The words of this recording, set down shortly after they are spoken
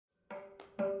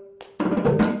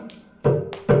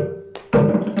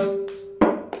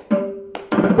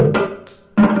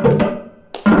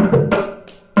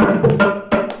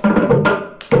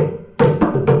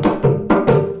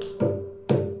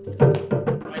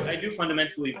I do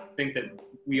fundamentally think that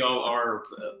we all are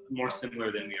more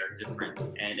similar than we are different,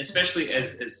 and especially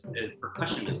as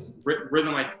percussionists,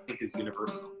 rhythm I think is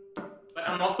universal. But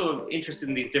I'm also interested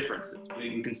in these differences.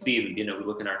 We can see, we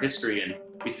look in our history and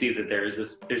we see that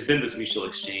there's been this mutual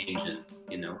exchange and,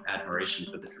 admiration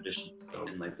for the traditions. So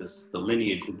in like the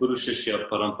lineage, the Guru Shishya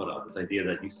Parampara, this idea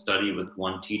that you study with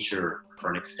one teacher for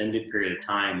an extended period of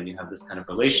time and you have this kind of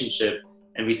relationship,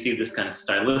 and we see this kind of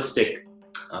stylistic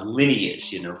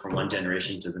lineage, from one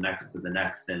generation to the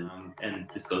next, and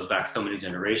this goes back so many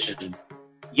generations.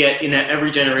 Yet in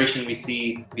every generation we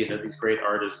see, these great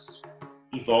artists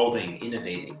evolving,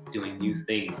 innovating, doing new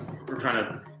things. We're trying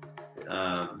to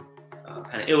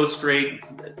kind of illustrate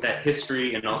that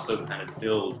history and also kind of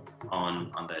build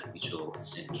on that mutual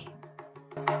exchange.